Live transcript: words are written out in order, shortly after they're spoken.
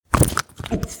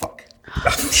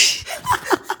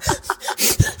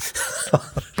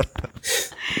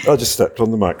I just stepped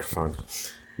on the microphone,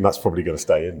 and that's probably going to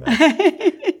stay in there.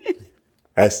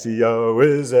 SEO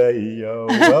is AEO.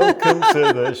 Welcome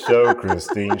to the show,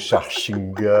 Christine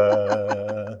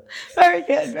Schaschinger. Very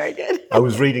good, very good. I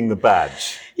was reading the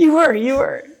badge. You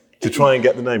were. To try and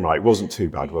get the name right. It wasn't too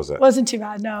bad, was it? Wasn't too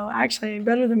bad, no. Actually,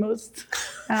 better than most.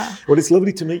 Well, it's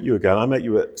lovely to meet you again. I met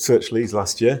you at Search Leads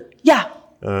last year. Yeah.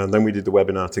 And then we did the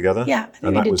webinar together. Yeah, I think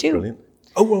and we that did was too. Brilliant.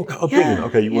 Oh, well, brilliant. Yeah,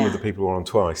 Okay, you're one of yeah. the people who were on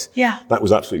twice. Yeah. That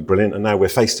was absolutely brilliant. And now we're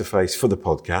face-to-face for the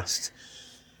podcast.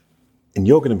 And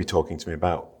you're going to be talking to me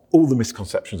about all the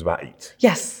misconceptions about EAT.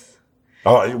 Yes.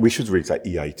 Oh, we should read that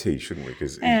EAT, shouldn't we?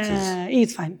 Because EAT is...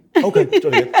 Eat's fine. Okay,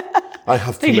 brilliant. I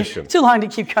have permission. Too long to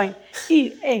keep going.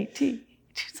 EAT.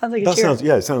 Sounds like a That cheer. sounds,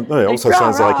 yeah, it also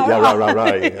sounds like,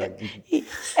 right.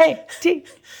 EAT.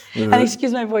 And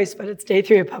excuse my voice, but it's day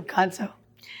 3 of PubCon, so.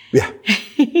 Yeah.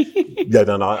 Yeah,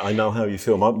 no, I know how you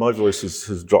feel. My voice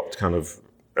has dropped kind of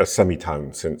a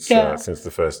semitone since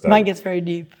the first day. Mine gets very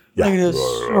deep. Yeah. Like this. As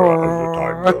the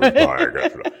time goes by, it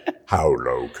gets like, how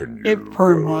low can you It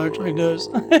pretty much like this.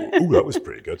 Oh, that was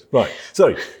pretty good. Right,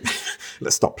 so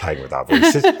let's stop playing with our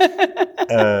voices.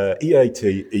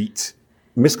 EAT,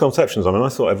 misconceptions. I mean, I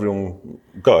thought everyone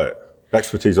got it.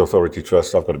 Expertise, authority,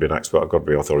 trust. I've got to be an expert. I've got to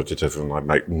be authoritative, and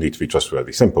I need to be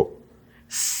trustworthy. Simple.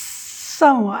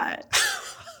 Somewhat.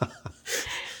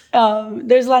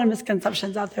 There's a lot of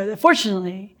misconceptions out there that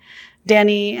fortunately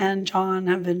Danny and John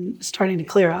have been starting to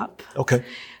clear up. Okay.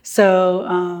 So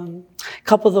a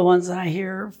couple of the ones that I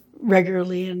hear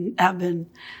regularly and have been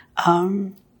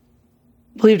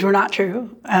believed were not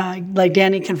true. Like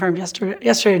Danny confirmed yesterday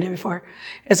or the day before,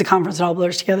 it's a conference that all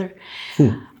blurs together.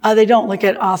 They don't look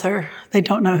at author. They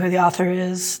don't know who the author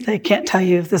is. They can't tell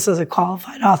you if this is a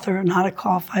qualified author or not a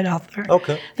qualified author.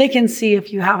 Okay. They can see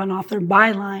if you have an author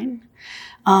byline.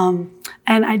 And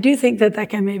I do think that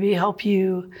can maybe help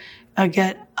you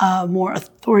get more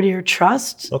authority or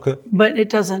trust. Okay. But it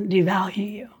doesn't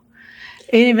devalue you.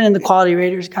 Even in the quality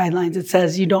raters guidelines, it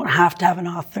says you don't have to have an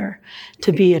author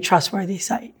to be a trustworthy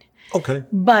site. Okay.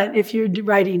 But if you're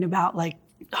writing about like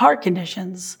heart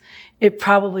conditions, it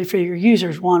probably for your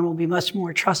users, one will be much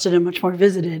more trusted and much more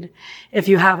visited if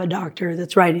you have a doctor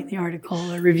that's writing the article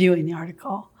or reviewing the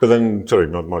article. But then, sorry,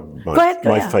 my ahead.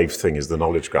 fave thing is the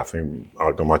knowledge graph. I mean,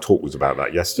 my talk was about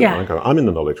that yesterday. Yeah. I'm in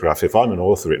the knowledge graph. If I'm an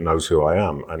author, it knows who I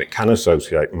am, and it can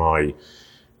associate my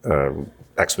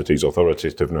expertise,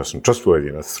 authoritativeness, and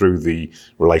trustworthiness through the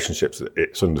relationships that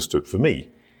it's understood for me.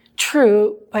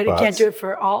 True, but it can't do it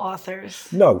for all authors.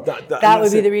 No, that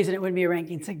would be the reason it wouldn't be a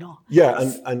ranking signal.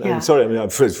 Yeah, and sorry, I mean,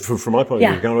 from my point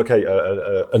of view, going, okay,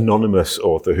 anonymous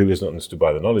author who isn't understood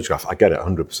by the knowledge graph, I get it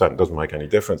 100%, it doesn't make any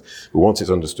difference. But once it's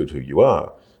understood who you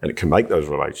are, and it can make those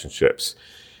relationships,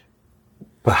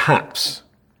 perhaps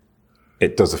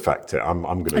it does affect it. I'm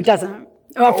going to... It doesn't.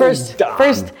 Well, first,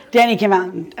 Danny came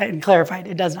out and clarified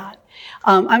it does not.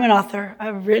 I'm an author.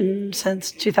 I've written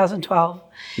since 2012.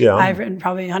 Yeah. I've written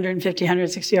probably 150,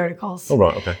 160 articles. Oh,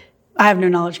 right, okay. I have no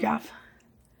knowledge graph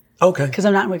Okay. because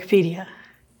I'm not in Wikipedia.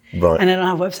 Right. And I don't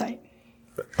have a website.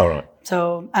 All right.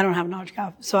 So I don't have a knowledge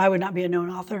graph. So I would not be a known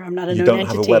author. I'm not a known You don't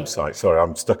entity. have a website. Sorry,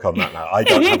 I'm stuck on that now. I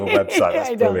don't have a website.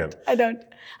 That's brilliant. I don't.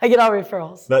 I get all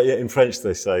referrals. No, yeah, in French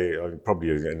they say,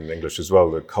 probably in English as well,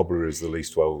 the cobbler is the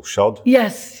least well shod.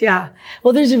 Yes, yeah.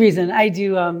 Well, there's a reason. I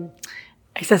do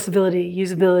accessibility,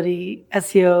 usability,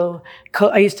 SEO.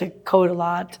 I used to code a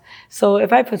lot. So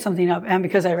if I put something up, and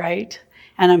because I write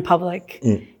and I'm public,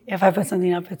 if I put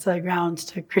something up, it's a grounds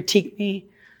to critique me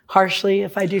harshly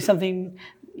if I do something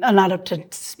not up to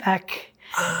spec.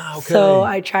 Ah, okay. So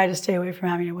I try to stay away from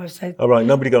having a website. All right,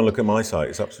 nobody go and look at my site.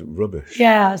 It's absolute rubbish.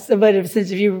 Yeah, but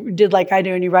since you did like I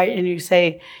do and you write and you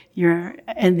say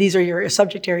and these are your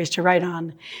subject areas to write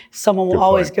on, someone will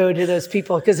always go to those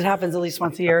people because it happens at least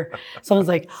once a year. Someone's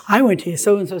like, I went to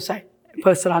so-and-so site,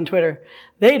 posted on Twitter.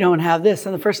 They don't have this.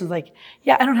 And the person's like,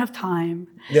 yeah, I don't have time.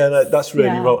 Yeah, that's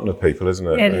really rotten of people, isn't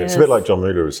it? It's a bit like John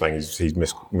Mueller was saying, he's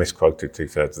misquoted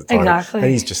 2/3 of the time. Exactly. And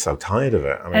he's just so tired of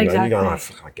it. I mean, exactly. And you go,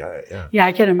 I get it, yeah. Yeah,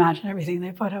 I can imagine everything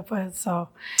they put up with. So,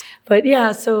 but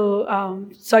yeah, so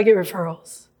I get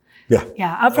referrals. Yeah.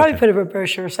 Yeah, I'll probably put up a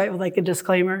brochure site with like a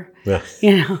disclaimer. Yeah.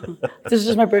 You know, this is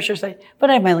just my brochure site, but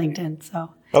I have my LinkedIn,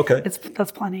 so okay,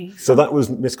 that's plenty. So that was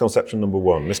misconception number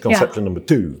 1. Misconception number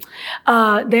 2.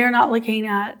 They are not looking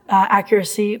at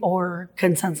accuracy or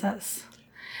consensus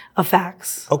of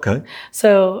facts. Okay.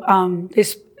 So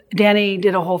Danny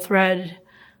did a whole thread,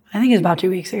 I think it was about 2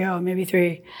 weeks ago, maybe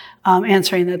 3,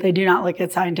 answering that they do not look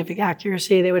at scientific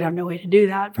accuracy. They would have no way to do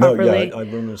that properly. No, yeah, I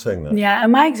remember saying that. Yeah,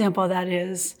 and my example of that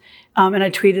is, and I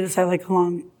tweeted this, I like a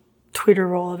long Twitter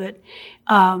roll of it.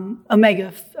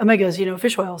 Omegas,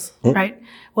 fish oils, right?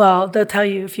 Well, they'll tell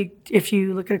you if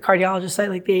you look at a cardiologist site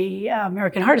like the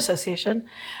American Heart Association,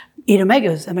 eat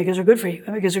omegas. Omegas are good for you.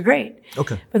 Omegas are great.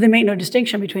 Okay. But they make no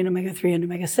distinction between omega-3 and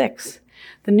omega-6.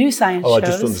 The new science shows... I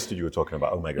just understood you were talking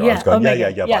about omega. Yeah, I was going,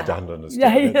 omega, but I hadn't understood.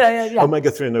 Yeah.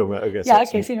 Omega-3 and omega-6. Yeah,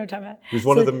 okay, so you know what I'm talking about. Was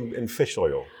one of them in fish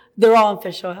oil? They're all in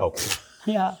fish oil. Oh.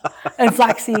 Yeah, and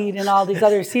flaxseed and all these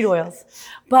other seed oils.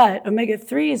 But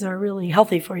omega-3s are really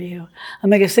healthy for you.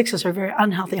 Omega-6s are very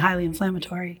unhealthy, highly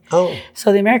inflammatory. Oh.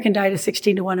 So the American diet is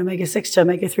 16-1 omega-6 to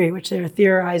omega-3, which they're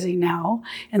theorizing now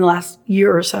in the last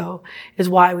year or so, is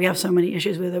why we have so many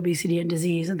issues with obesity and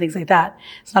disease and things like that.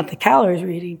 It's not the calories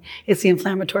we're eating, it's the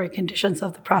inflammatory conditions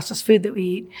of the processed food that we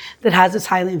eat that has this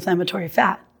highly inflammatory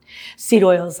fat. Seed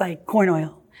oils like corn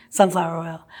oil, sunflower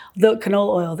oil, the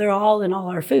canola oil, they're all in all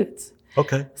our foods.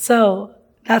 Okay. So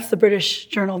that's the British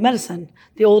Journal of Medicine,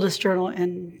 the oldest journal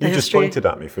in the history. You just pointed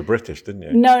at me for British, didn't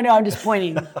you? No, I'm just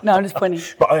pointing.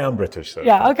 But I am British, so.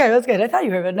 Yeah, okay, that's good. I thought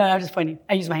you were, but no, I'm just pointing.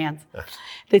 I use my hands.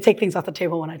 They take things off the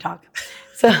table when I talk.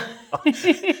 So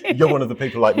you're one of the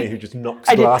people like me who just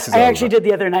knocks glasses over. I actually did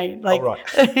the other night. Like, right.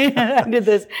 I did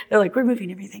this. They're like, we're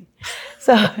moving everything.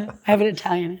 So I have an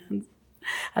Italian hand,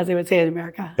 as they would say in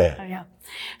America. Yeah.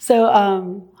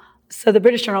 So the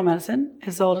British Journal of Medicine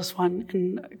is the oldest one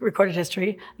in recorded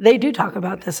history. They do talk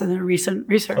about this in their recent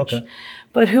research. Okay.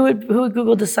 But who would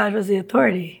Google decide was the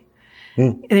authority?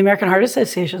 The American Heart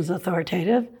Association is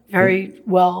authoritative, very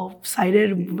well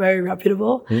cited, very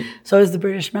reputable. So is the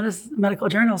British Medical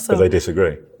Journal. So, but they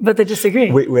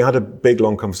disagree. We had a big,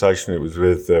 long conversation. It was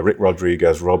with Rick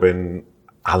Rodriguez, Robin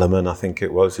Alleman, I think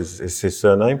it was, is his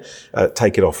surname.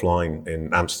 Take It Offline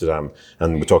in Amsterdam.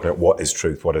 And we're talking about what is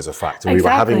truth, what is a fact. And we were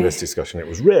having this discussion. It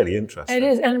was really interesting. It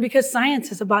is. And because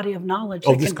science is a body of knowledge.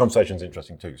 Oh, this conversation's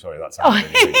interesting too. Sorry, that's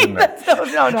happening, didn't it?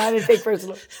 No, I didn't take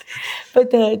personal.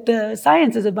 But the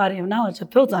science is a body of knowledge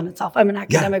that builds on itself. I'm an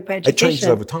academic by education. It changes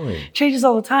over time. It changes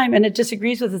all the time, and it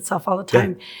disagrees with itself all the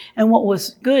time. Yeah. And what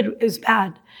was good is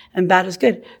bad. And bad is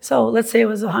good. So let's say it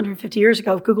was 150 years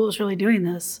ago, if Google was really doing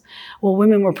this. Well,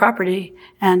 women were property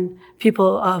and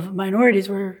people of minorities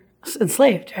were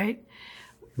enslaved, right?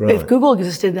 If Google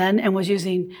existed then and was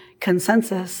using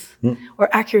consensus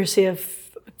or accuracy of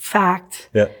fact,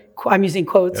 I'm using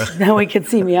quotes, no one can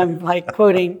see me, I'm like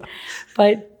quoting,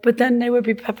 but then they would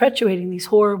be perpetuating these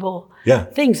horrible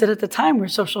things that at the time were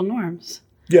social norms.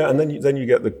 Yeah, and then you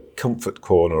get the comfort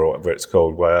corner or whatever it's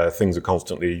called, where things are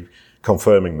constantly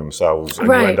confirming themselves and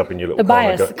you end up in your little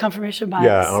corner. The confirmation bias.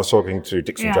 Yeah, and I was talking to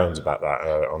Dixon Jones about that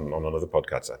on another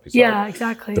podcast episode. Yeah,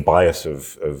 exactly. The bias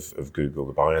of Google,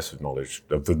 the bias of knowledge,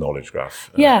 of the knowledge graph.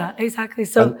 Yeah, exactly.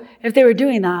 So if they were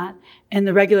doing that in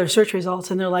the regular search results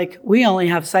and they're like, we only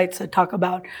have sites that talk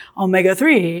about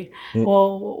omega-3,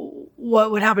 well,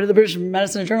 what would happen to the British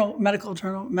Medical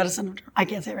Journal of Medicine? I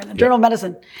can't say it right now. Journal of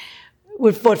Medicine.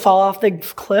 Would fall off the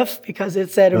cliff because it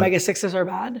said omega-6s are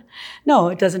bad. No,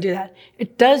 it doesn't do that.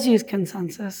 It does use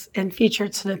consensus and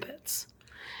featured snippets.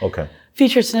 Okay.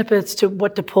 Featured snippets to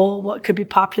what to pull, what could be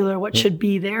popular, what should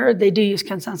be there. They do use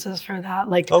consensus for that.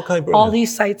 Like, all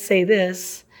these sites say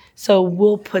this, so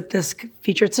we'll put this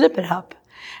featured snippet up.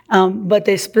 But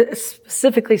they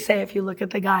specifically say, if you look at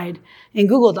the guide in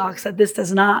Google Docs, that this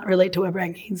does not relate to web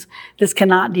rankings. This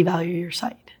cannot devalue your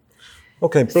site.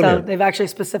 Okay, brilliant. So they've actually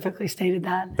specifically stated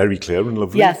that. Very clear and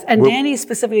lovely. Yes, and Danny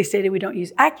specifically stated we don't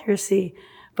use accuracy,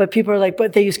 but people are like,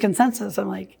 but they use consensus. I'm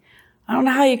like, I don't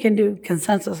know how you can do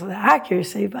consensus with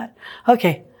accuracy, but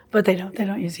okay, but they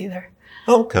don't use either.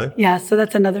 Okay. Yeah, so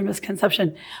that's another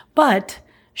misconception. But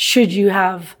should you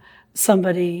have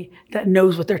somebody that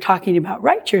knows what they're talking about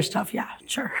write your stuff? Yeah,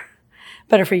 sure.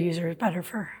 Better for users, better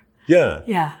for... Yeah.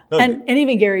 Yeah, and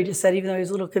even Gary just said, even though he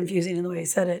was a little confusing in the way he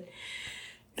said it,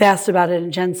 they asked about it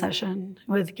in Jen's session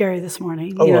with Gary this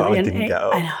morning. Oh, I didn't get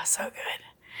up. I know, so good.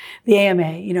 The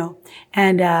AMA,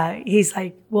 and he's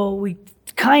like, well, we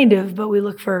kind of, but we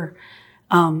look for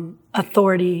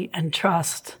authority and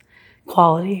trust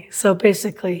quality. So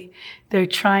basically, they're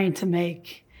trying to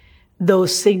make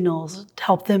those signals to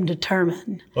help them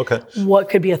determine what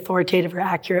could be authoritative or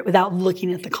accurate without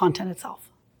looking at the content itself.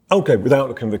 Okay, without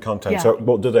looking at the content. Yeah. So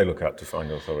what do they look at to find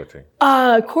authority?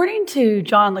 According to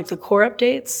John, like the core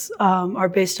updates are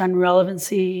based on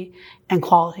relevancy and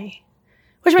quality,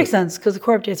 which makes sense because the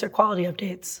core updates are quality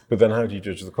updates. But then how do you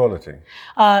judge the quality?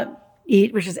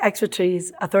 EAT, which is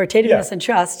expertise, authoritativeness, and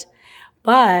trust.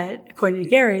 But according to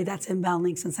Gary, that's inbound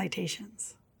links and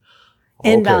citations.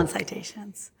 Inbound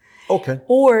citations. Okay.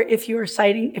 Or if you're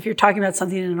talking about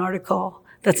something in an article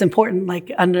that's important,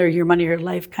 like under your money or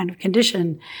life kind of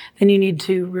condition, then you need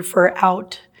to refer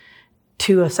out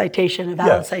to a citation, a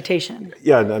valid citation.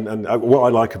 Yeah, and what I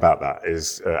like about that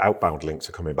is outbound links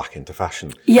are coming back into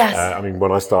fashion. Yes. I mean,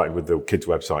 when I started with the kids'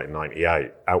 website in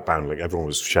 '98, outbound link, everyone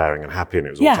was sharing and happy, and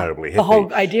it was all terribly hippie. The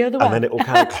whole idea of the web. And then it all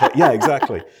kind of, yeah,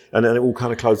 exactly. And then it all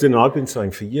kind of closed in. And I've been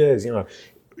saying for years, you know,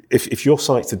 if your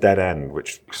site's a dead end,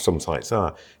 which some sites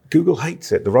are, Google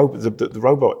hates it. The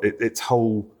robot, its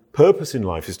whole purpose in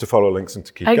life is to follow links and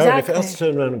to keep going. If it has to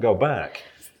turn around and go back,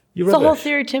 you're it's rubbish. the whole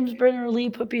theory Tim Berners-Lee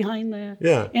put behind the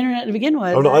internet to begin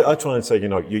with. Oh, no, I try and say, you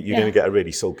know, you're going to get a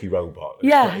really sulky robot.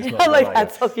 It's not like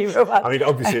that sulky robot. I mean,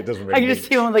 obviously it doesn't really I can just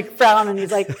see him like frown and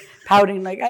he's like pouting like,